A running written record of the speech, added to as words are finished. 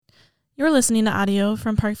You're listening to audio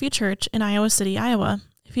from Parkview Church in Iowa City, Iowa.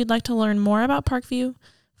 If you'd like to learn more about Parkview,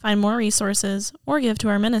 find more resources, or give to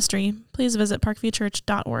our ministry, please visit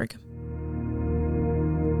parkviewchurch.org.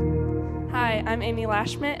 Hi, I'm Amy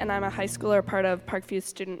Lashmit, and I'm a high schooler part of Parkview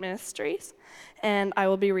Student Ministries, and I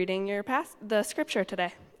will be reading the scripture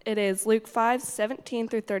today. It is Luke 5:17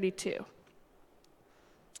 through 32.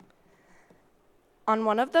 On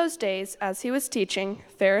one of those days, as he was teaching,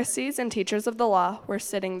 Pharisees and teachers of the law were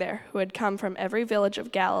sitting there, who had come from every village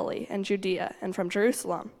of Galilee and Judea and from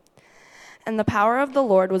Jerusalem. And the power of the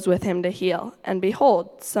Lord was with him to heal. And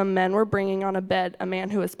behold, some men were bringing on a bed a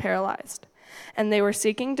man who was paralyzed. And they were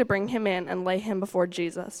seeking to bring him in and lay him before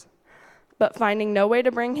Jesus. But finding no way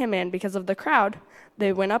to bring him in because of the crowd,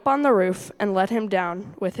 they went up on the roof and let him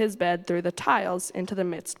down with his bed through the tiles into the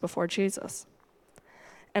midst before Jesus.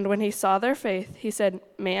 And when he saw their faith, he said,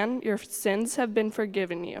 "Man, your sins have been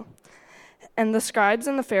forgiven you." And the scribes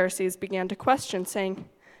and the Pharisees began to question, saying,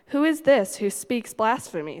 "Who is this who speaks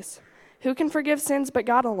blasphemies? Who can forgive sins but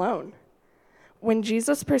God alone?" When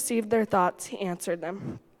Jesus perceived their thoughts, he answered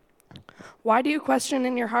them, "Why do you question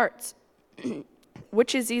in your hearts?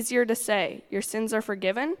 Which is easier to say, 'Your sins are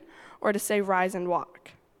forgiven,' or to say, 'Rise and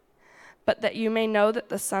walk'? But that you may know that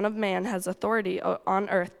the Son of Man has authority on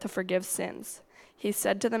earth to forgive sins." He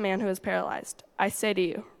said to the man who was paralyzed, "I say to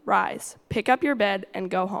you, rise, pick up your bed,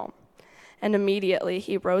 and go home." And immediately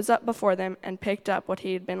he rose up before them and picked up what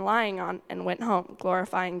he had been lying on and went home,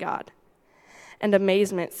 glorifying God. And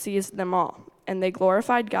amazement seized them all, and they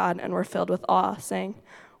glorified God and were filled with awe, saying,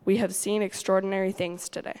 "We have seen extraordinary things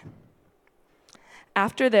today."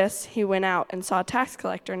 After this, he went out and saw a tax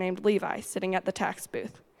collector named Levi sitting at the tax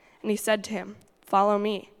booth. And he said to him, "Follow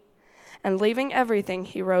me." And leaving everything,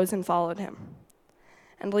 he rose and followed him.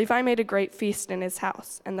 And Levi made a great feast in his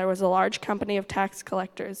house, and there was a large company of tax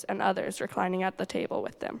collectors and others reclining at the table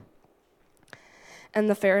with them. And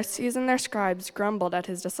the Pharisees and their scribes grumbled at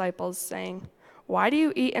his disciples, saying, "Why do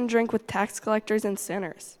you eat and drink with tax collectors and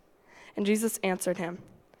sinners?" And Jesus answered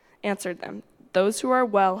them, "Those who are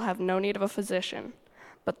well have no need of a physician,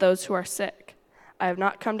 but those who are sick. I have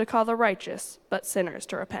not come to call the righteous, but sinners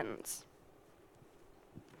to repentance."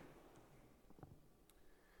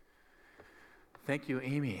 Thank you,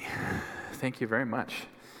 Amy. Thank you very much.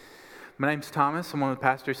 My name's Thomas. I'm one of the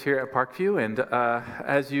pastors here at Parkview, and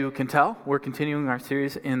as you can tell, we're continuing our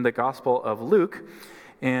series in the Gospel of Luke,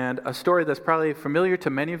 and a story that's probably familiar to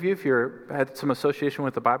many of you if you've had some association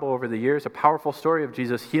with the Bible over the years, a powerful story of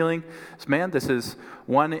Jesus healing this man. This is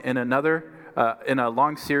one in another in a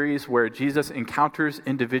long series where Jesus encounters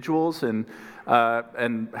individuals and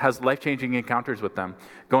has life-changing encounters with them.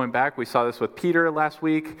 Going back, we saw this with Peter last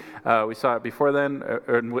week. We saw it before then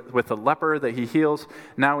with the leper that he heals.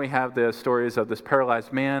 Now we have the stories of this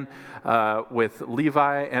paralyzed man with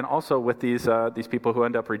Levi, and also with these people who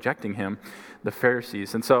end up rejecting him, the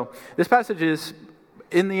Pharisees. And so this passage is,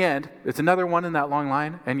 in the end, it's another one in that long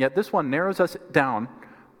line, and yet this one narrows us down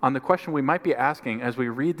on the question we might be asking as we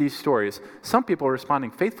read these stories. Some people are responding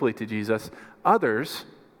faithfully to Jesus, others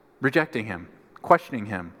rejecting him, questioning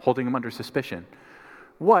him, holding him under suspicion.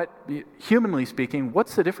 Humanly speaking,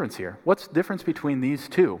 what's the difference here? What's the difference between these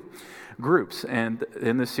two groups and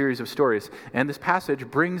in this series of stories? And this passage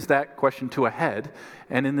brings that question to a head,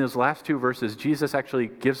 and in those last two verses, Jesus actually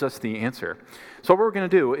gives us the answer. So what we're going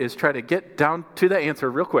to do is try to get down to the answer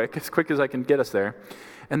real quick as I can get us there,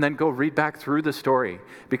 and then go read back through the story,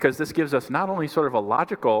 because this gives us not only sort of a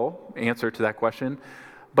logical answer to that question,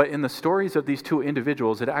 but in the stories of these two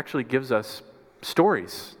individuals, it actually gives us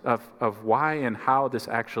stories of why and how this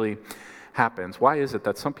actually happens. Why is it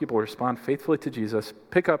that some people respond faithfully to Jesus,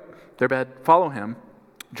 pick up their bed, follow him,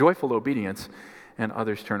 joyful obedience, and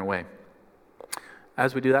others turn away?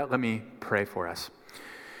 As we do that, let me pray for us.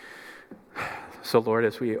 So Lord,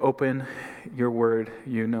 as we open your word,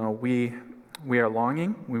 you know, we are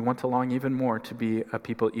longing, we want to long even more to be a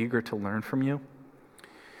people eager to learn from you.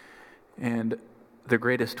 And the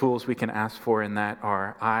greatest tools we can ask for in that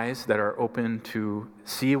are eyes that are open to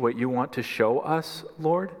see what you want to show us,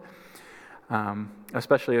 Lord.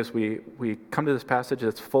 Especially as we come to this passage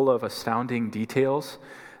that's full of astounding details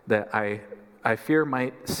that I fear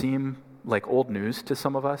might seem like old news to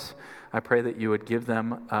some of us. I pray that you would give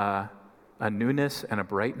them a newness and a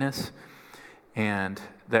brightness, and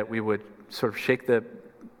that we would sort of shake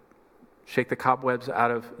the cobwebs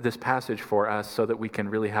out of this passage for us so that we can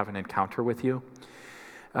really have an encounter with you.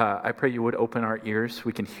 I pray you would open our ears so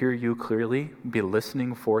we can hear you clearly, be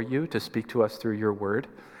listening for you to speak to us through your word.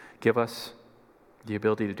 Give us the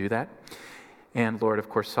ability to do that. And Lord, of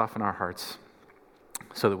course, soften our hearts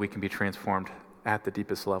so that we can be transformed at the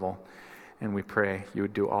deepest level. And we pray you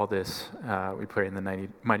would do all this. We pray in the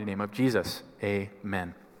mighty name of Jesus.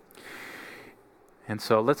 Amen. And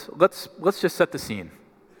so let's just set the scene.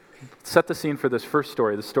 Set the scene for this first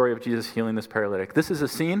story, the story of Jesus healing this paralytic. This is a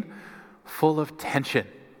scene full of tension,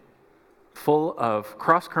 full of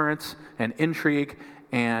cross currents and intrigue,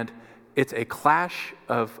 and it's a clash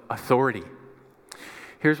of authority.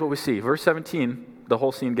 Here's what we see. Verse 17, the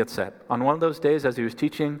whole scene gets set. On one of those days, as he was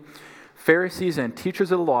teaching, Pharisees and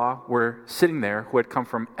teachers of the law were sitting there who had come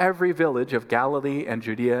from every village of Galilee and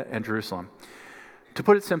Judea and Jerusalem. To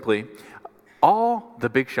put it simply, all the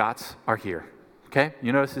big shots are here. Okay?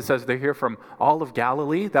 You notice it says they're here from all of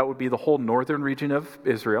Galilee. That would be the whole northern region of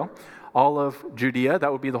Israel. All of Judea,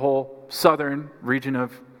 that would be the whole southern region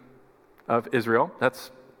of Israel.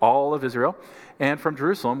 That's all of Israel. And from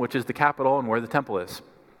Jerusalem, which is the capital and where the temple is.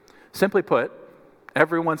 Simply put,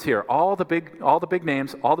 everyone's here. All the big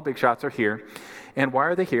names, all the big shots are here. And why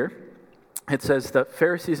are they here? It says the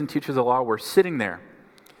Pharisees and teachers of the law were sitting there.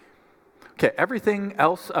 Okay, everything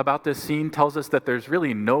else about this scene tells us that there's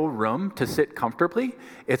really no room to sit comfortably.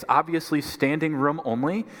 It's obviously standing room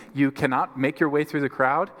only. You cannot make your way through the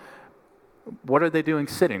crowd. What are they doing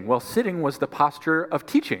sitting? Well, sitting was the posture of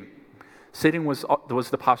teaching. Sitting was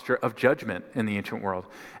the posture of judgment in the ancient world.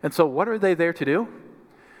 And so what are they there to do?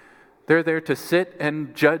 They're there to sit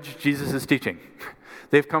and judge Jesus' teaching.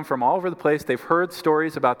 They've come from all over the place. They've heard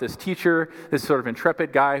stories about this teacher, this sort of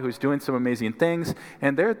intrepid guy who's doing some amazing things,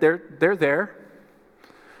 and they're there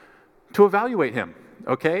to evaluate him.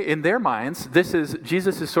 Okay? In their minds,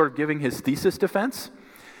 Jesus is sort of giving his thesis defense,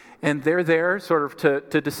 and they're there sort of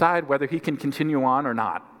to decide whether he can continue on or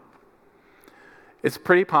not. It's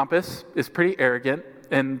pretty pompous, it's pretty arrogant,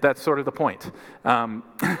 and that's sort of the point.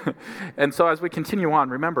 And so as we continue on,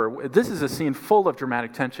 remember, this is a scene full of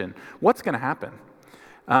dramatic tension. What's going to happen?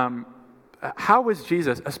 How is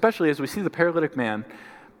Jesus, especially as we see the paralytic man,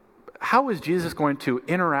 how is Jesus going to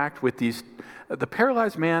interact with the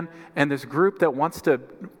paralyzed man and this group that wants to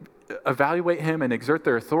evaluate him and exert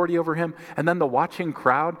their authority over him, and then the watching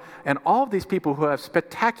crowd, and all of these people who have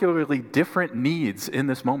spectacularly different needs in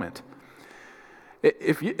this moment?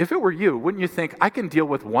 If it were you, wouldn't you think, I can deal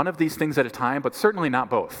with one of these things at a time, but certainly not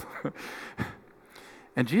both?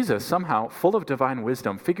 And Jesus, somehow, full of divine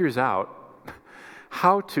wisdom, figures out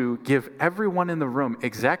how to give everyone in the room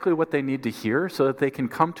exactly what they need to hear so that they can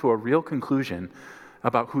come to a real conclusion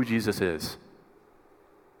about who Jesus is.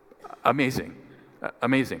 Amazing.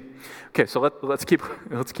 Amazing. Okay, so let's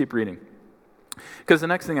keep reading. Because the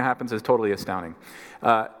next thing that happens is totally astounding.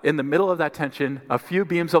 In the middle of that tension, a few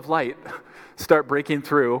beams of light start breaking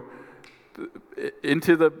through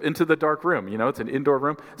into the dark room. You know, it's an indoor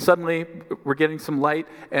room. Suddenly, we're getting some light,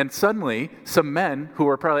 and suddenly, some men who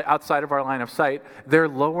are probably outside of our line of sight, they're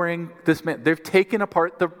lowering this man. They've taken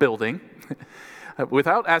apart the building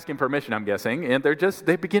without asking permission, I'm guessing, and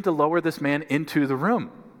they begin to lower this man into the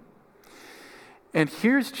room. And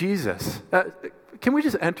here's Jesus. Can we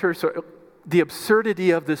just enter the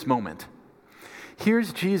absurdity of this moment?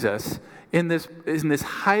 Here's Jesus in this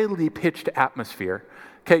highly pitched atmosphere.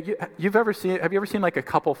 Okay, have you ever seen like a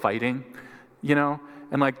couple fighting, you know,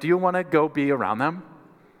 and like, do you want to go be around them?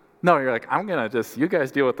 No, you're like, you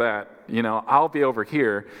guys deal with that, you know, I'll be over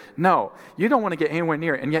here. No, you don't want to get anywhere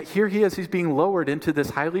near, and yet here he is, he's being lowered into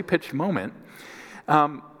this highly pitched moment.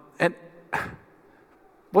 And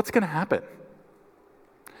what's going to happen?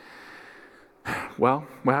 Well,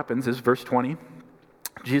 what happens is verse 20.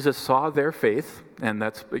 Jesus saw their faith, and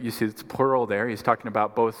you see it's plural there. He's talking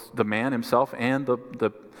about both the man himself and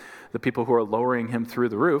the people who are lowering him through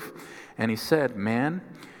the roof. And he said, "Man,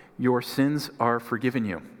 your sins are forgiven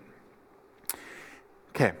you."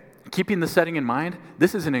 Okay, keeping the setting in mind,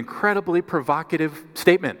 this is an incredibly provocative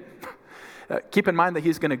statement. Keep in mind that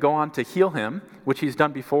he's going to go on to heal him, which he's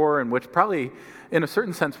done before, and which probably, in a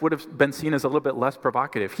certain sense, would have been seen as a little bit less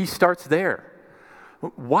provocative. He starts there.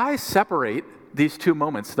 Why separate these two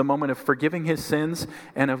moments, the moment of forgiving his sins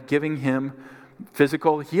and of giving him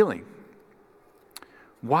physical healing?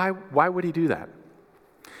 Why would he do that?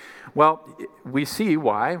 Well, we see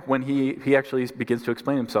why when he actually begins to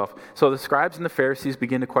explain himself. So the scribes and the Pharisees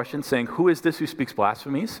begin to question, saying, "Who is this who speaks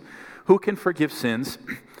blasphemies? Who can forgive sins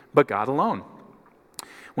but God alone?"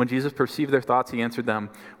 When Jesus perceived their thoughts, he answered them,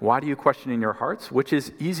 "Why do you question in your hearts? Which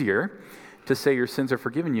is easier, to say your sins are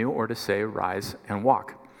forgiven you, or to say rise and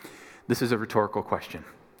walk?" This is a rhetorical question.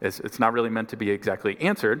 It's not really meant to be exactly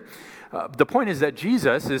answered. The point is that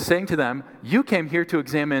Jesus is saying to them, you came here to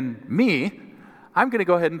examine me. I'm going to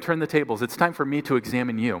go ahead and turn the tables. It's time for me to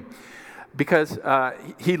examine you. Because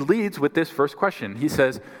he leads with this first question. He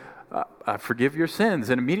says, forgive your sins.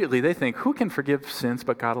 And immediately they think, who can forgive sins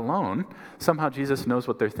but God alone? Somehow Jesus knows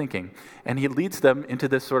what they're thinking. And he leads them into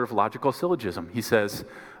this sort of logical syllogism. He says,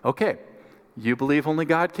 okay, you believe only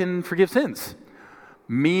God can forgive sins.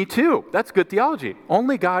 Me too. That's good theology.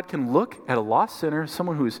 Only God can look at a lost sinner,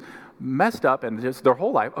 someone who's messed up and just their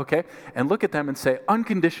whole life, okay, and look at them and say,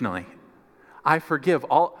 unconditionally, I forgive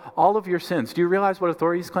all of your sins. Do you realize what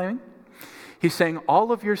authority he's claiming? He's saying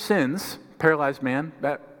all of your sins, paralyzed man,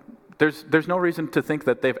 there's no reason to think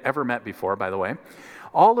that they've ever met before, by the way.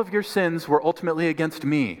 All of your sins were ultimately against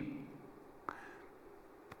me.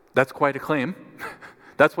 That's quite a claim.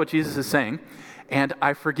 That's what Jesus is saying. And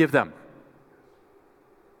I forgive them.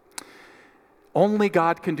 Only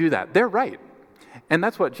God can do that. They're right. And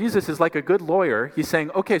that's what Jesus is like a good lawyer. He's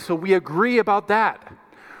saying, okay, so we agree about that.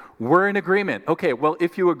 We're in agreement. Okay, well,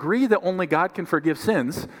 if you agree that only God can forgive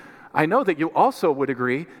sins, I know that you also would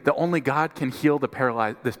agree that only God can heal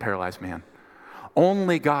this paralyzed man.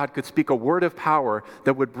 Only God could speak a word of power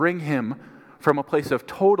that would bring him from a place of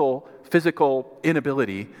total physical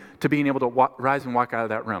inability to being able to rise and walk out of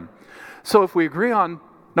that room. So if we agree on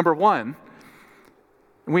number one,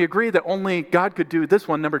 we agree that only God could do this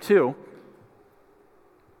one, number two,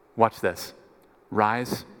 watch this.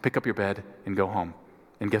 Rise, pick up your bed, and go home.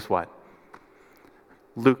 And guess what?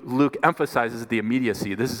 Luke emphasizes the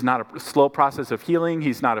immediacy. This is not a slow process of healing.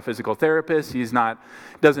 He's not a physical therapist.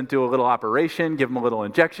 Doesn't do a little operation, give him a little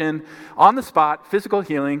injection. On the spot, physical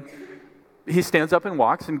healing. He stands up and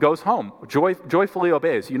walks and goes home. Joyfully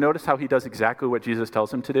obeys. You notice how he does exactly what Jesus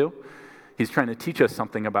tells him to do? He's trying to teach us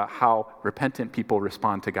something about how repentant people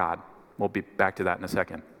respond to God. We'll be back to that in a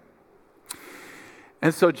second.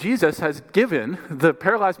 And so Jesus has given the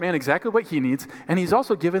paralyzed man exactly what he needs, and he's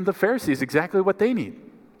also given the Pharisees exactly what they need.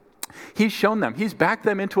 He's shown them. He's backed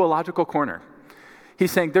them into a logical corner.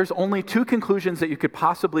 He's saying there's only two conclusions that you could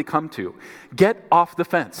possibly come to. Get off the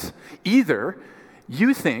fence. Either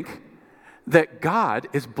you think that God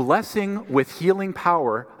is blessing with healing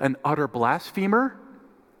power an utter blasphemer,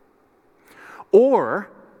 or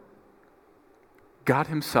God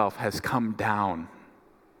himself has come down.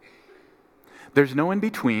 There's no in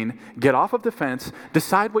between. Get off of the fence.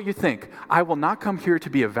 Decide what you think. I will not come here to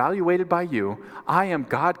be evaluated by you. I am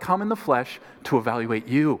God come in the flesh to evaluate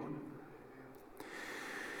you.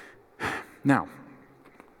 Now,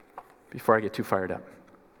 before I get too fired up.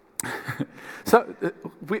 So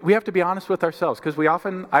we have to be honest with ourselves, because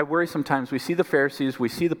I worry sometimes, we see the Pharisees, we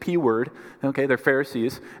see the P word, okay, they're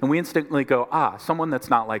Pharisees, and we instantly go, someone that's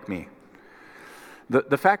not like me.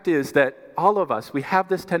 The fact is that all of us, we have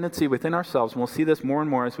this tendency within ourselves, and we'll see this more and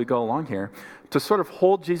more as we go along here, to sort of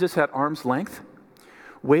hold Jesus at arm's length,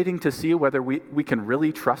 waiting to see whether we can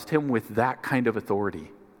really trust him with that kind of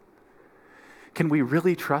authority. Can we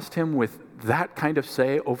really trust him with that kind of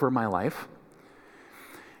say over my life?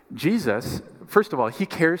 Jesus, first of all, he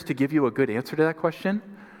cares to give you a good answer to that question,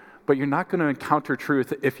 but you're not going to encounter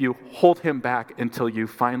truth if you hold him back until you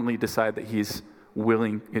finally decide that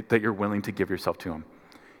you're willing to give yourself to him.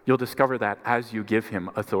 You'll discover that as you give him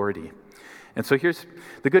authority. And so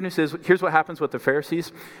the good news is, here's what happens with the Pharisees.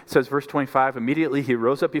 It says, verse 25, immediately he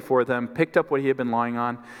rose up before them, picked up what he had been lying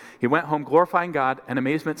on. He went home glorifying God, and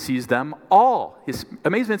amazement seized them all. His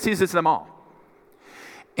amazement seizes them all.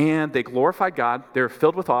 And they glorified God. They were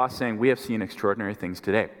filled with awe, saying, we have seen extraordinary things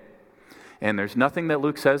today. And there's nothing that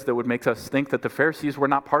Luke says that would make us think that the Pharisees were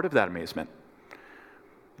not part of that amazement.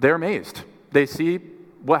 They're amazed. They see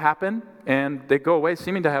what happened, and they go away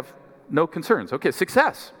seeming to have no concerns. Okay,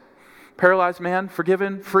 success. Paralyzed man,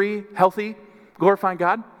 forgiven, free, healthy, glorifying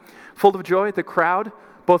God, full of joy. The crowd,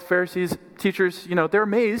 both Pharisees, teachers, they're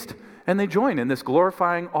amazed, and they join in this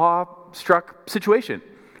glorifying, awe-struck situation.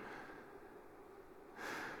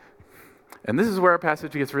 And this is where our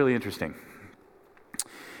passage gets really interesting.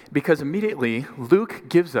 Because immediately, Luke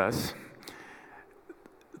gives us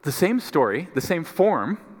the same story, the same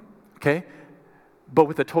form, okay, but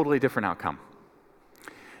with a totally different outcome.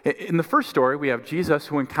 In the first story, we have Jesus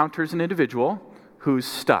who encounters an individual who's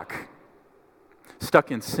stuck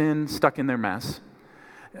in sin, stuck in their mess.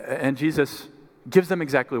 And Jesus gives them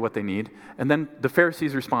exactly what they need. And then the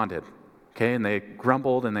Pharisees responded, okay, and they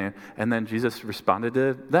grumbled, and then Jesus responded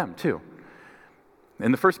to them too.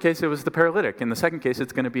 In the first case, it was the paralytic. In the second case,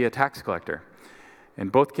 it's going to be a tax collector. In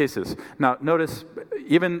both cases. Now, notice,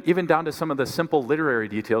 even down to some of the simple literary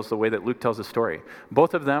details, the way that Luke tells the story.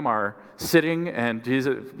 Both of them are sitting and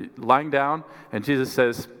Jesus lying down, and Jesus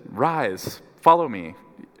says, rise, follow me.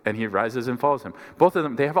 And he rises and follows him. Both of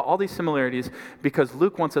them, they have all these similarities because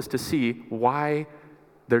Luke wants us to see why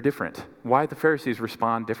they're different, why the Pharisees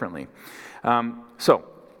respond differently. So,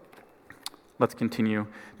 let's continue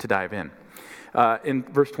to dive in. In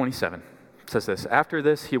verse 27, it says this, "After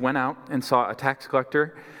this, he went out and saw a tax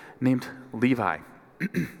collector named Levi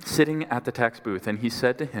sitting at the tax booth, and he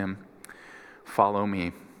said to him, 'Follow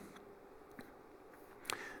me.'"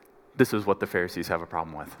 This is what the Pharisees have a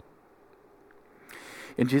problem with.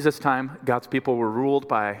 In Jesus' time, God's people were ruled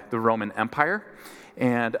by the Roman Empire,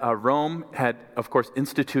 and Rome had, of course,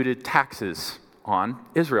 instituted taxes on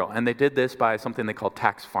Israel, and they did this by something they called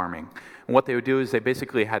tax farming. And what they would do is they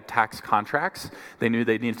basically had tax contracts. They knew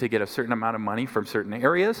they needed to get a certain amount of money from certain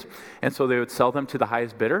areas, and so they would sell them to the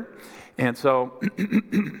highest bidder. And so,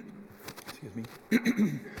 excuse me.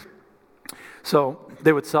 So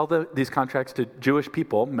they would sell these contracts to Jewish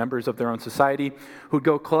people, members of their own society, who'd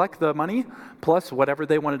go collect the money plus whatever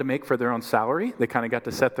they wanted to make for their own salary. They kind of got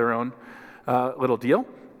to set their own little deal,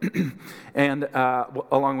 and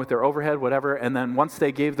along with their overhead, whatever. And then once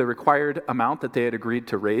they gave the required amount that they had agreed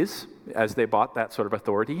to raise as they bought that sort of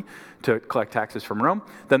authority to collect taxes from Rome,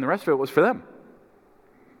 then the rest of it was for them.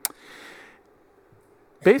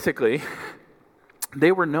 Basically,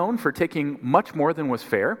 they were known for taking much more than was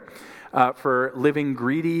fair, for living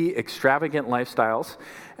greedy, extravagant lifestyles.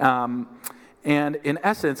 And in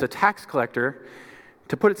essence, a tax collector,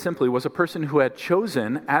 to put it simply, was a person who had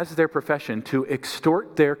chosen as their profession to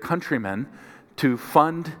extort their countrymen to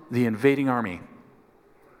fund the invading army.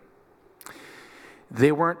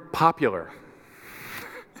 They weren't popular.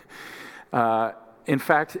 In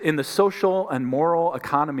fact, in the social and moral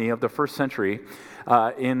economy of the first century,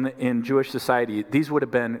 in Jewish society, these would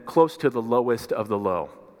have been close to the lowest of the low.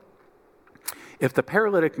 If the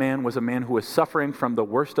paralytic man was a man who was suffering from the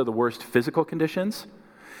worst of the worst physical conditions,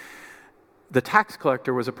 the tax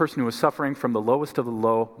collector was a person who was suffering from the lowest of the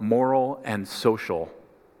low moral and social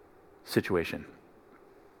situation.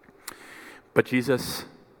 But Jesus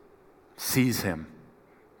sees him.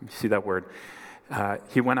 You see that word?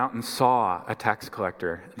 He went out and saw a tax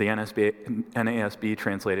collector. The NASB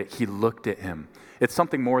translated, he looked at him. It's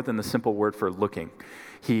something more than the simple word for looking.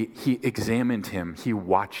 He examined him. He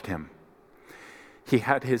watched him. He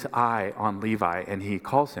had his eye on Levi, and he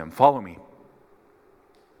calls him, "Follow me."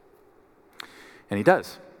 And he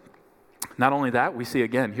does. Not only that, we see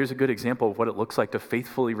again, here's a good example of what it looks like to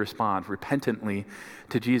faithfully respond repentantly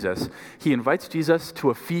to Jesus. He invites Jesus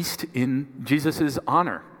to a feast in Jesus'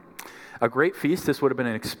 honor. A great feast. This would have been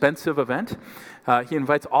an expensive event. He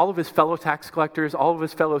invites all of his fellow tax collectors, all of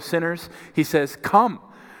his fellow sinners. He says, "Come.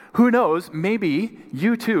 Who knows, maybe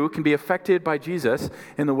you too can be affected by Jesus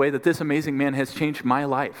in the way that this amazing man has changed my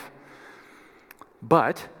life."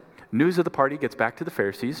 But news of the party gets back to the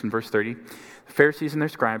Pharisees in verse 30. The Pharisees and their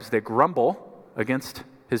scribes, they grumble against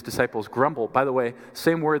his disciples. Grumble, by the way,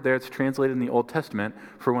 same word there, it's translated in the Old Testament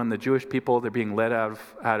for when the Jewish people, they're being led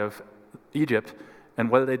out of Egypt. And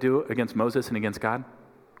what do they do against Moses and against God?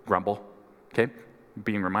 Grumble, okay?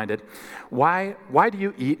 Being reminded. Why do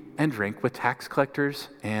you eat and drink with tax collectors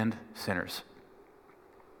and sinners?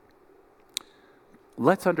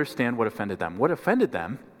 Let's understand what offended them. What offended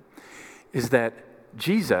them is that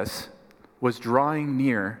Jesus was drawing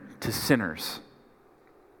near to sinners.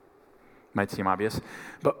 Might seem obvious,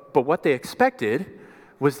 but what they expected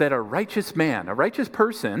was that a righteous man, a righteous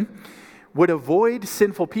person, would avoid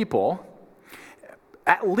sinful people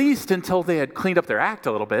at least until they had cleaned up their act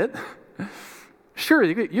a little bit. Sure,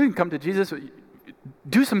 you can come to Jesus,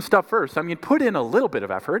 do some stuff first. I mean, put in a little bit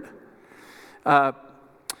of effort.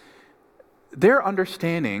 Their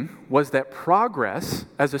understanding was that progress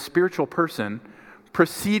as a spiritual person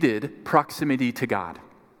preceded proximity to God.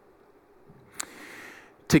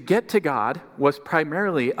 To get to God was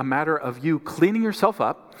primarily a matter of you cleaning yourself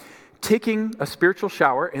up, taking a spiritual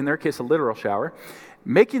shower, in their case a literal shower,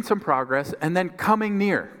 making some progress, and then coming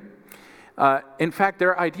near. In fact,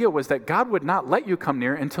 their idea was that God would not let you come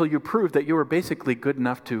near until you proved that you were basically good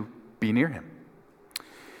enough to be near him.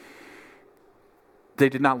 They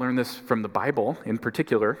did not learn this from the Bible in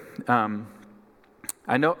particular.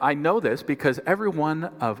 I know this because every one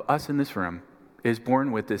of us in this room is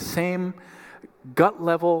born with this same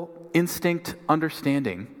gut-level instinct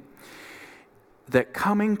understanding that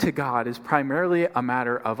coming to God is primarily a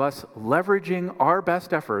matter of us leveraging our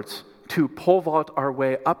best efforts to pole vault our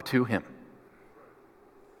way up to him.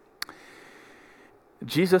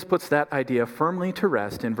 Jesus puts that idea firmly to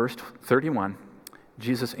rest in verse 31.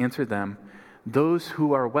 Jesus answered them, "Those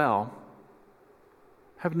who are well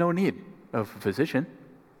have no need of a physician,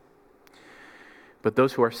 but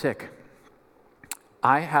those who are sick.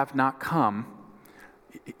 I have not come."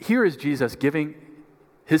 Here is Jesus giving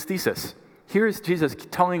his thesis. Here is Jesus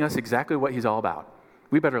telling us exactly what he's all about.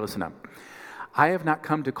 We better listen up. "I have not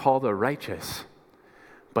come to call the righteous,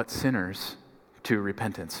 but sinners to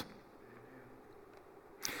repentance.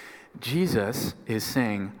 Jesus is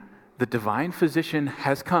saying, the divine physician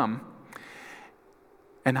has come,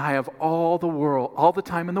 and I have all the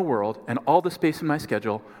time in the world, and all the space in my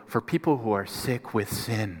schedule for people who are sick with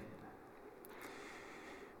sin.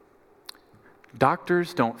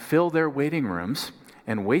 Doctors don't fill their waiting rooms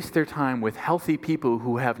and waste their time with healthy people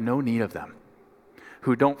who have no need of them,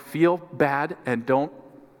 who don't feel bad and don't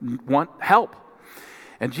want help.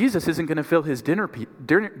 And Jesus isn't going to fill his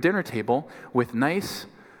dinner table with nice,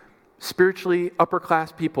 spiritually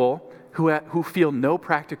upper-class people who feel no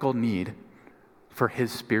practical need for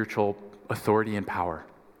his spiritual authority and power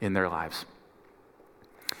in their lives.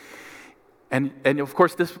 And of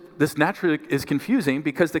course, this naturally is confusing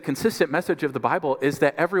because the consistent message of the Bible is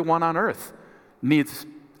that everyone on earth needs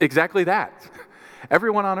exactly that.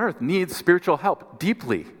 Everyone on earth needs spiritual help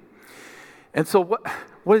deeply. And so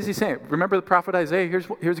what is he saying? Remember the prophet Isaiah?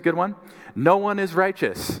 Here's a good one. No one is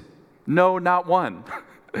righteous. No, not one.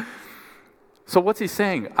 So what's he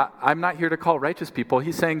saying? I'm not here to call righteous people.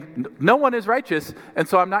 He's saying no one is righteous, and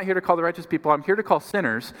so I'm not here to call the righteous people. I'm here to call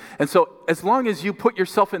sinners. And so as long as you put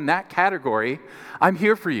yourself in that category, I'm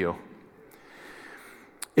here for you.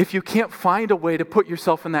 If you can't find a way to put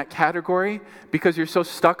yourself in that category because you're so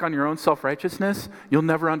stuck on your own self-righteousness, you'll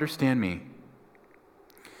never understand me.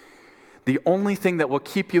 The only thing that will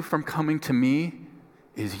keep you from coming to me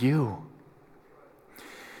is you.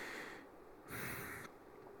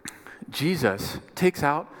 Jesus takes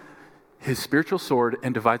out his spiritual sword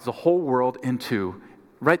and divides the whole world in two,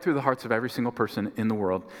 right through the hearts of every single person in the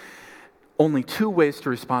world. Only two ways to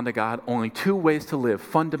respond to God, only two ways to live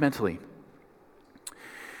fundamentally.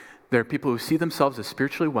 There are people who see themselves as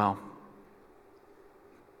spiritually well,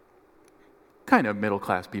 kind of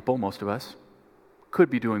middle-class people, most of us, could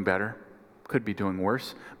be doing better, could be doing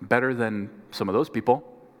worse, better than some of those people.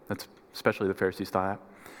 That's especially the Pharisees thought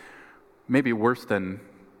that. Maybe worse than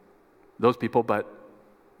those people, but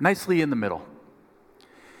nicely in the middle.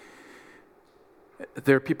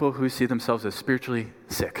 There are people who see themselves as spiritually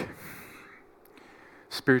sick,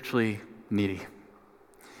 spiritually needy.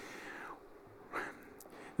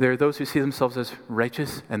 There are those who see themselves as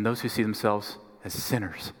righteous and those who see themselves as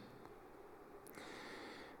sinners.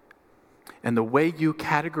 And the way you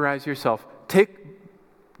categorize yourself,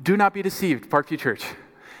 do not be deceived, Parkview Church.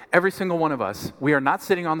 Every single one of us, we are not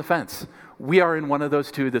sitting on the fence. We are in one of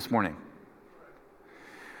those two this morning.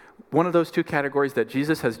 One of those two categories that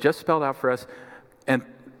Jesus has just spelled out for us. And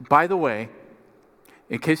by the way,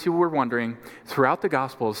 in case you were wondering, throughout the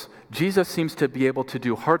Gospels, Jesus seems to be able to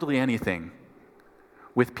do hardly anything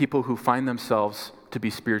with people who find themselves to be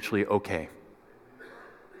spiritually okay.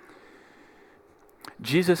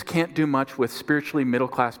 Jesus can't do much with spiritually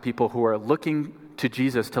middle-class people who are looking to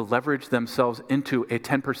Jesus to leverage themselves into a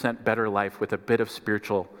 10% better life with a bit of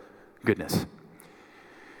spiritual goodness.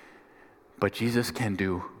 But Jesus can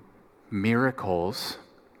do miracles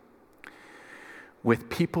with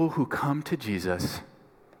people who come to Jesus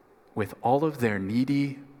with all of their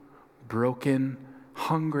needy, broken,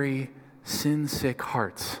 hungry, sin-sick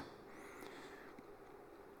hearts.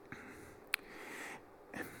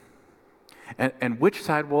 And which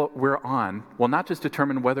side we're on will not just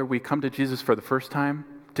determine whether we come to Jesus for the first time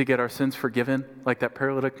to get our sins forgiven, like that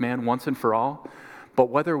paralytic man once and for all, but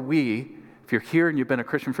whether we, if you're here and you've been a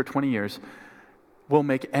Christian for 20 years, will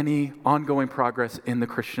make any ongoing progress in the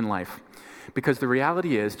Christian life. Because the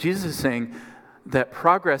reality is, Jesus is saying that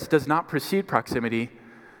progress does not precede proximity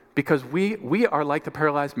because we are like the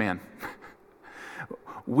paralyzed man.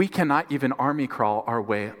 We cannot even army crawl our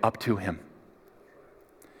way up to him.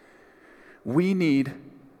 We need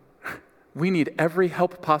every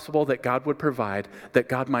help possible that God would provide, that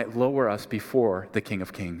God might lower us before the King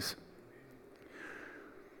of Kings.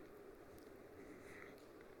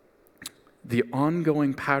 The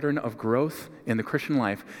ongoing pattern of growth in the Christian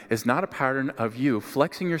life is not a pattern of you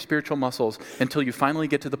flexing your spiritual muscles until you finally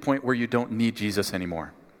get to the point where you don't need Jesus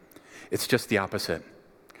anymore. It's just the opposite.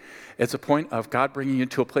 It's a point of God bringing you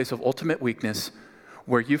to a place of ultimate weakness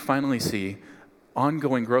where you finally see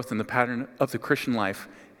ongoing growth in the pattern of the Christian life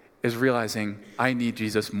is realizing, I need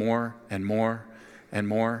Jesus more and more and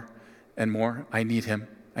more and more. I need him.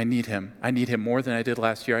 I need him. I need him more than I did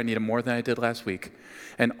last year. I need him more than I did last week.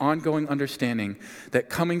 An ongoing understanding that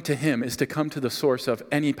coming to him is to come to the source of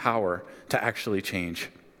any power to actually change.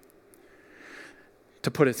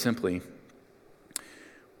 To put it simply,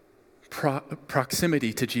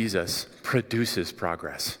 proximity to Jesus produces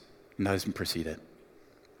progress, and doesn't precede it.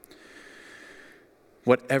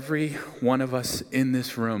 What every one of us in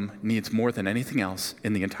this room needs more than anything else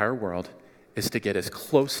in the entire world is to get as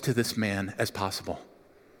close to this man as possible.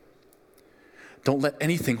 Don't let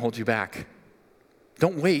anything hold you back.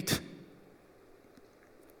 Don't wait.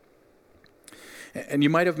 And you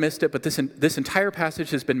might have missed it, but this entire passage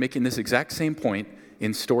has been making this exact same point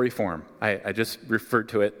in story form. I just referred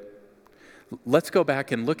to it. Let's go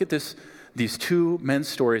back and look at these two men's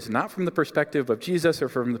stories, not from the perspective of Jesus or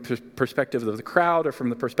from the perspective of the crowd or from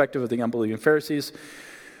the perspective of the unbelieving Pharisees,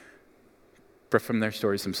 but from their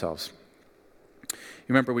stories themselves. You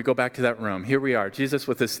remember, we go back to that room. Here we are, Jesus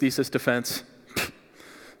with his thesis defense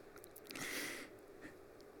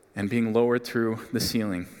and being lowered through the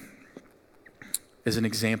ceiling is an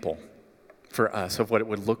example for us of what it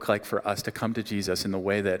would look like for us to come to Jesus in the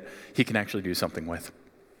way that he can actually do something with.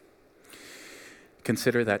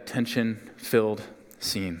 Consider that tension-filled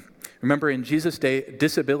scene. Remember, in Jesus' day,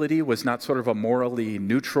 disability was not sort of a morally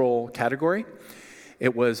neutral category.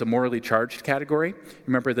 It was a morally charged category.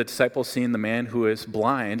 Remember the disciples seeing the man who is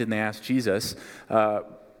blind, and they asked Jesus,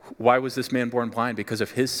 why was this man born blind? Because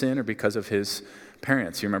of his sin or because of his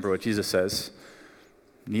parents? You remember what Jesus says?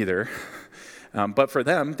 Neither. But for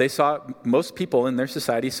them, most people in their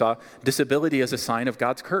society saw disability as a sign of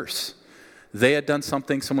God's curse. They had done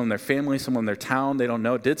something, someone in their family, someone in their town, they don't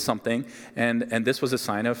know, did something, and this was a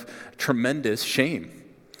sign of tremendous shame.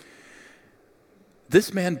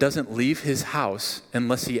 This man doesn't leave his house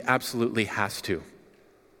unless he absolutely has to.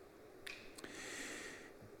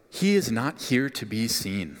 He is not here to be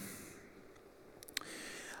seen.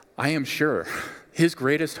 I am sure his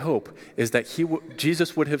greatest hope is that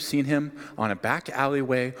Jesus would have seen him on a back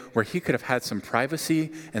alleyway where he could have had some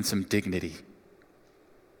privacy and some dignity,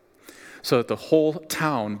 so that the whole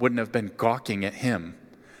town wouldn't have been gawking at him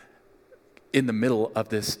in the middle of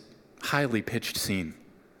this highly pitched scene.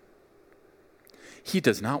 He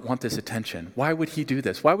does not want this attention. Why would he do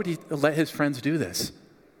this? Why would he let his friends do this?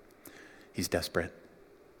 He's desperate.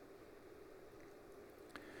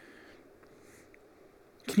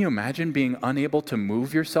 Can you imagine being unable to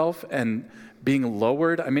move yourself and being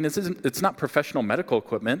lowered? I mean, it's not professional medical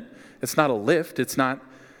equipment. It's not a lift. It's some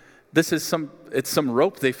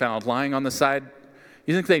rope they found lying on the side.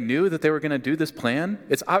 You think they knew that they were going to do this plan?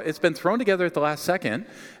 It's been thrown together at the last second,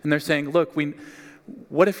 and they're saying, look,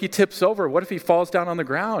 what if he tips over? What if he falls down on the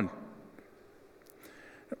ground?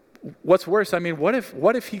 What's worse, I mean, what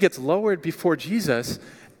if he gets lowered before Jesus?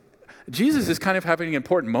 Jesus is kind of having an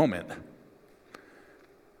important moment.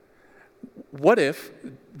 What if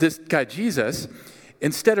this guy Jesus,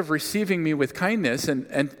 instead of receiving me with kindness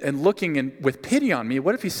and looking with pity on me,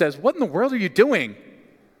 what if he says, what in the world are you doing?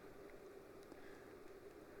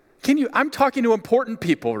 I'm talking to important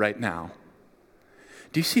people right now.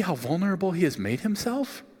 Do you see how vulnerable he has made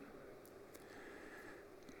himself?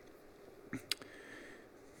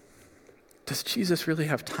 Does Jesus really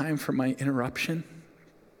have time for my interruption?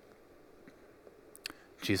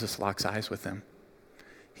 Jesus locks eyes with him.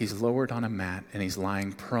 He's lowered on a mat and he's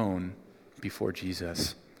lying prone before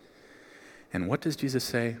Jesus. And what does Jesus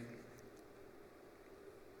say?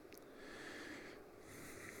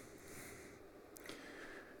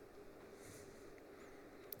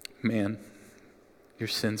 Man, your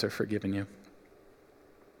sins are forgiven you.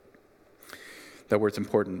 That word's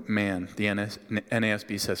important, man. The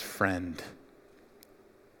NASB says friend.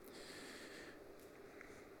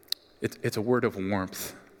 It's a word of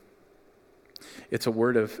warmth. It's a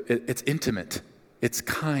word of, it's intimate. It's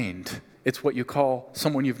kind. It's what you call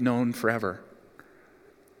someone you've known forever.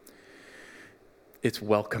 It's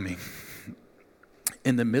welcoming.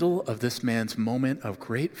 In the middle of this man's moment of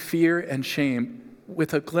great fear and shame,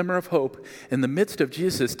 with a glimmer of hope, in the midst of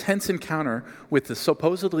Jesus' tense encounter with the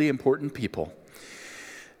supposedly important people,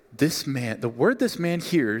 the word this man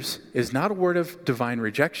hears is not a word of divine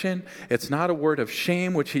rejection. It's not a word of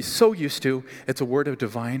shame, which he's so used to. It's a word of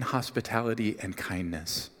divine hospitality and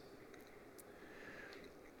kindness.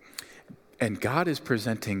 And God is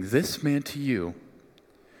presenting this man to you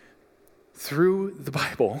through the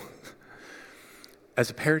Bible as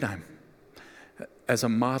a paradigm, as a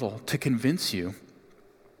model to convince you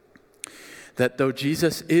that though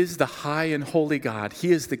Jesus is the high and holy God,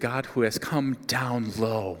 he is the God who has come down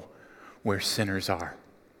low where sinners are.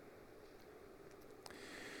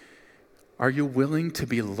 Are you willing to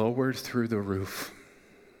be lowered through the roof?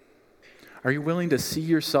 Are you willing to see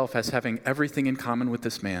yourself as having everything in common with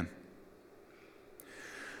this man?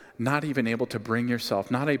 Not even able to bring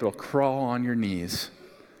yourself, not able to crawl on your knees,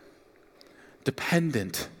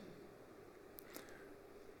 dependent,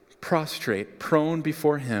 prostrate, prone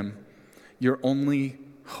before him, your only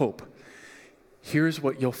hope. Here's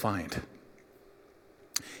what you'll find.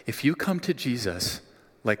 If you come to Jesus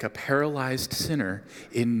like a paralyzed sinner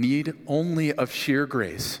in need only of sheer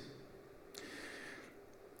grace,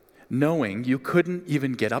 knowing you couldn't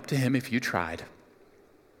even get up to him if you tried.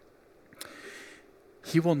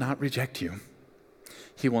 He will not reject you.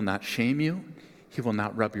 He will not shame you. He will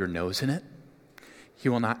not rub your nose in it. He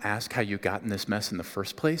will not ask how you got in this mess in the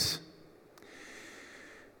first place.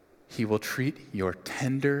 He will treat your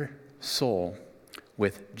tender soul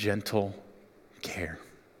with gentle care.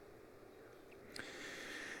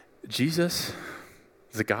 Jesus,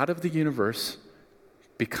 the God of the universe,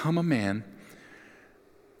 become a man,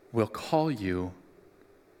 will call you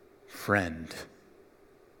friend.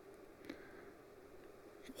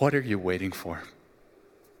 What are you waiting for?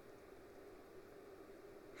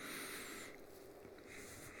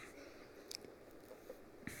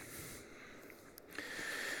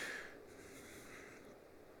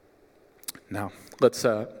 Now,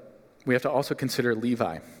 we have to also consider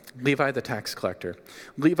Levi. Levi the tax collector.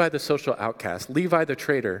 Levi the social outcast. Levi the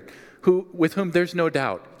traitor, with whom there's no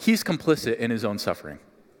doubt he's complicit in his own suffering.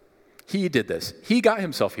 He did this. He got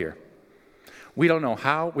himself here. We don't know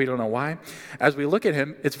how. We don't know why. As we look at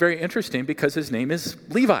him, it's very interesting because his name is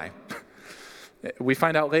Levi. We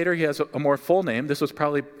find out later he has a more full name.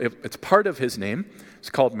 It's part of his name. It's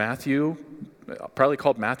called Matthew, probably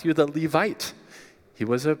called Matthew the Levite. He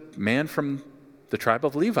was a man from the tribe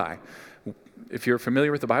of Levi. If you're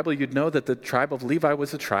familiar with the Bible, you'd know that the tribe of Levi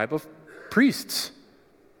was a tribe of priests.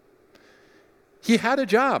 He had a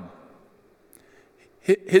job.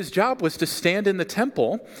 His job was to stand in the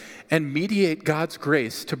temple and mediate God's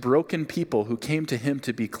grace to broken people who came to him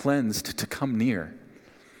to be cleansed, to come near.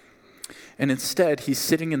 And instead, he's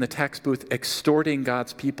sitting in the tax booth extorting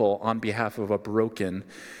God's people on behalf of a broken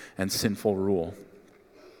and sinful rule.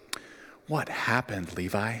 What happened,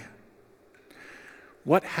 Levi?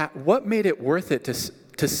 What made it worth it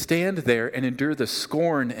to stand there and endure the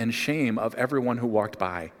scorn and shame of everyone who walked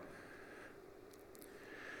by?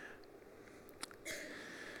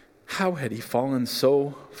 How had he fallen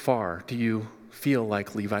so far? Do you feel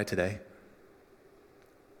like Levi today?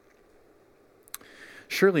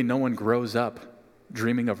 Surely no one grows up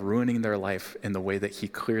dreaming of ruining their life in the way that he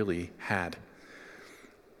clearly had.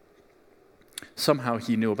 Somehow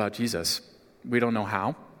he knew about Jesus. We don't know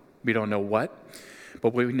how. We don't know what.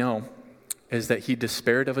 But what we know is that he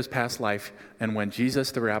despaired of his past life, and when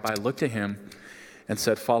Jesus, the rabbi, looked at him and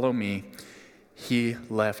said, "Follow me," he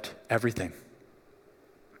left everything.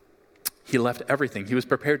 He left everything. He was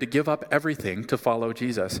prepared to give up everything to follow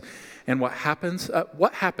Jesus. And what happens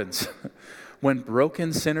when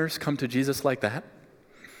broken sinners come to Jesus like that?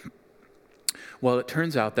 Well, it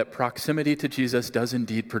turns out that proximity to Jesus does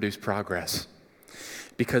indeed produce progress.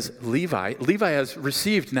 Because Levi has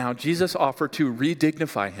received now Jesus' offer to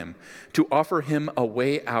redignify him, to offer him a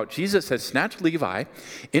way out. Jesus has snatched Levi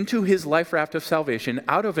into his life raft of salvation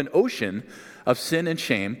out of an ocean of sin and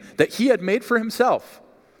shame that he had made for himself.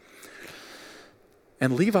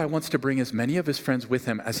 And Levi wants to bring as many of his friends with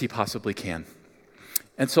him as he possibly can.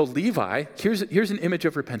 And so Levi, here's an image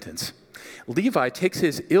of repentance. Levi takes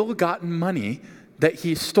his ill-gotten money that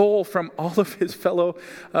he stole from all of his fellow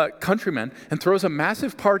countrymen and throws a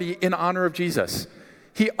massive party in honor of Jesus.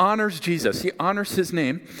 He honors Jesus. He honors his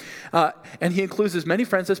name. And he includes as many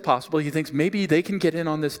friends as possible. He thinks maybe they can get in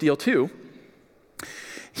on this deal too.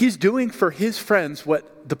 He's doing for his friends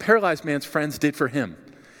what the paralyzed man's friends did for him.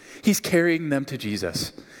 He's carrying them to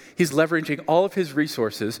Jesus. He's leveraging all of his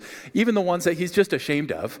resources, even the ones that he's just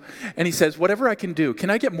ashamed of. And he says, whatever I can do,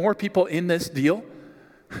 can I get more people in this deal?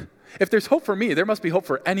 If there's hope for me, there must be hope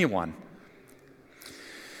for anyone.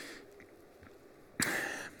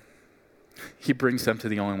 He brings them to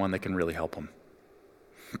the only one that can really help them.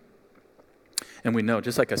 And we know,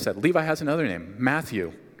 just like I said, Levi has another name,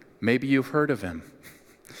 Matthew. Maybe you've heard of him.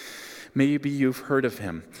 Maybe you've heard of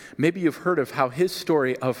him. Maybe you've heard of how his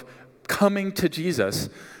story of coming to Jesus,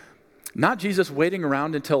 not Jesus waiting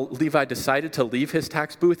around until Levi decided to leave his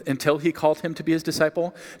tax booth until he called him to be his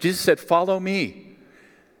disciple. Jesus said, "Follow me."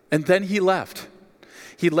 And then he left.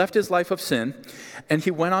 He left his life of sin, and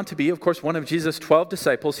he went on to be, of course, one of Jesus' 12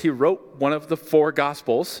 disciples. He wrote one of the 4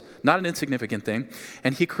 Gospels, not an insignificant thing,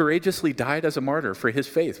 and he courageously died as a martyr for his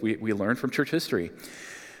faith. We learn from church history.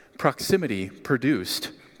 Proximity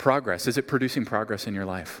produced progress. Is it producing progress in your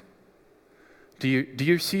life? Do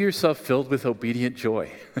you see yourself filled with obedient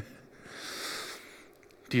joy?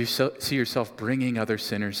 Do you see yourself bringing other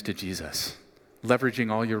sinners to Jesus,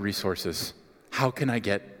 leveraging all your resources? How can I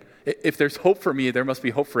get, if there's hope for me, there must be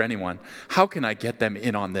hope for anyone. How can I get them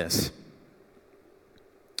in on this?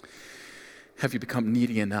 Have you become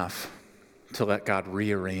needy enough to let God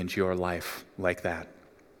rearrange your life like that?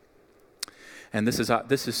 And this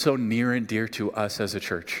is so near and dear to us as a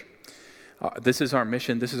church. This is our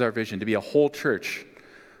mission, this is our vision, to be a whole church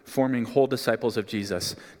forming whole disciples of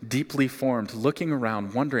Jesus, deeply formed, looking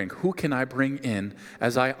around, wondering, who can I bring in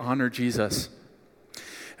as I honor Jesus?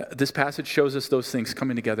 This passage shows us those things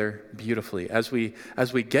coming together beautifully. As we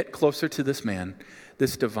get closer to this man,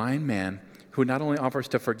 this divine man, who not only offers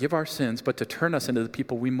to forgive our sins, but to turn us into the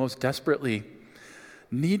people we most desperately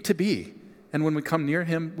need to be. And when we come near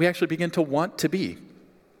him, we actually begin to want to be.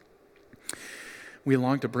 We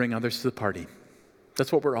long to bring others to the party.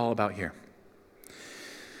 That's what we're all about here.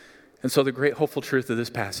 And so the great hopeful truth of this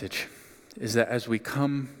passage is that as we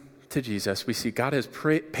come to Jesus, we see God has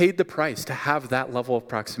paid the price to have that level of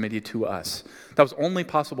proximity to us. That was only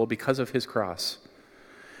possible because of his cross.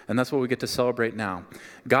 And that's what we get to celebrate now.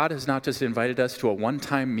 God has not just invited us to a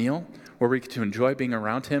one-time meal where we get to enjoy being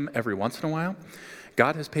around him every once in a while.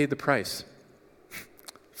 God has paid the price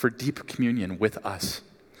for deep communion with us.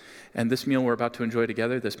 And this meal we're about to enjoy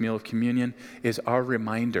together, this meal of communion, is our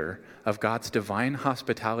reminder of God's divine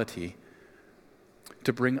hospitality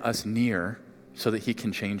to bring us near so that he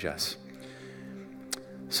can change us.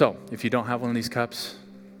 So, if you don't have one of these cups,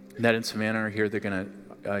 Ned and Savannah are here. They're going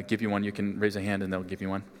to give you one. You can raise a hand and they'll give you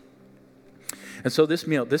one. And so this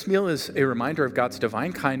meal is a reminder of God's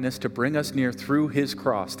divine kindness to bring us near through his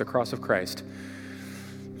cross, the cross of Christ.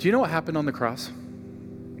 Do you know what happened on the cross?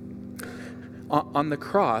 On the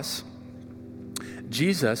cross,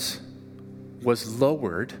 Jesus was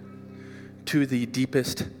lowered to the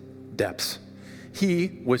deepest depths.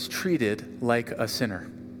 He was treated like a sinner.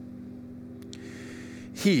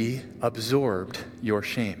 He absorbed your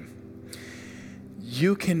shame.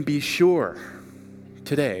 You can be sure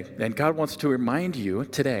today, and God wants to remind you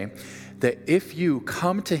today, that if you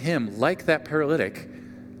come to him like that paralytic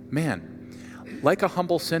man, like a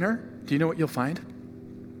humble sinner, do you know what you'll find?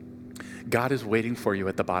 God is waiting for you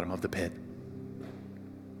at the bottom of the pit.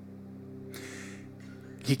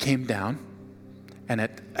 He came down, and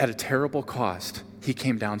at a terrible cost, he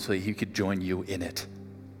came down so that he could join you in it.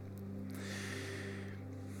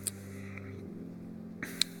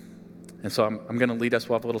 And so I'm going to lead us.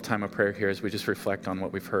 We'll have a little time of prayer here as we just reflect on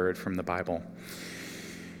what we've heard from the Bible.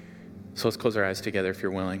 So let's close our eyes together if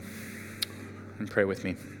you're willing and pray with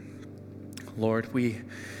me. Lord, we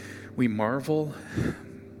marvel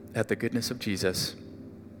at the goodness of Jesus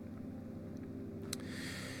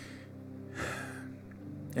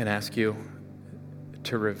and ask you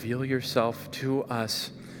to reveal yourself to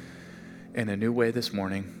us in a new way this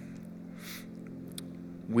morning.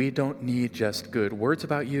 We don't need just good words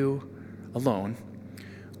about you alone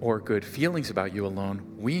or good feelings about you alone.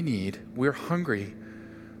 We're hungry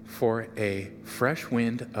for a fresh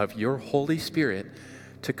wind of your Holy Spirit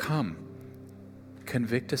to come.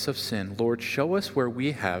 Convict us of sin. Lord, show us where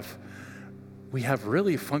we have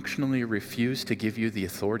really functionally refused to give you the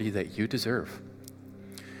authority that you deserve.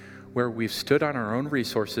 Where we've stood on our own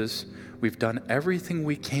resources, we've done everything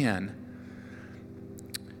we can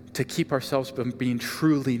to keep ourselves from being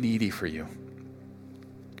truly needy for you.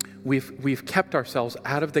 We've kept ourselves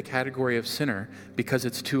out of the category of sinner because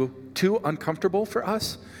it's too uncomfortable for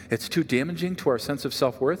us, it's too damaging to our sense of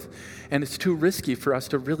self-worth, and it's too risky for us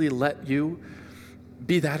to really let you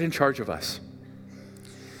be that in charge of us.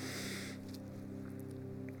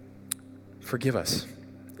 Forgive us.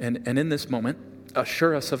 And in this moment,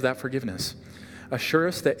 assure us of that forgiveness. Assure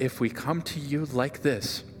us that if we come to you like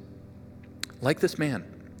this man,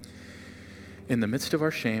 in the midst of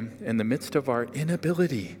our shame, in the midst of our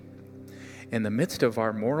inability, in the midst of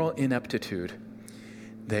our moral ineptitude,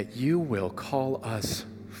 that you will call us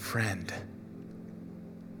friend.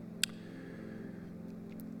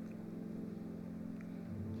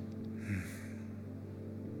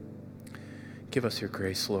 Give us your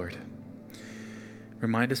grace, Lord.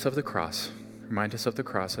 Remind us of the cross. Remind us of the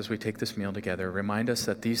cross as we take this meal together. Remind us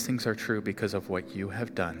that these things are true because of what you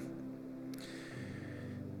have done.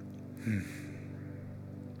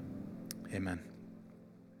 Amen.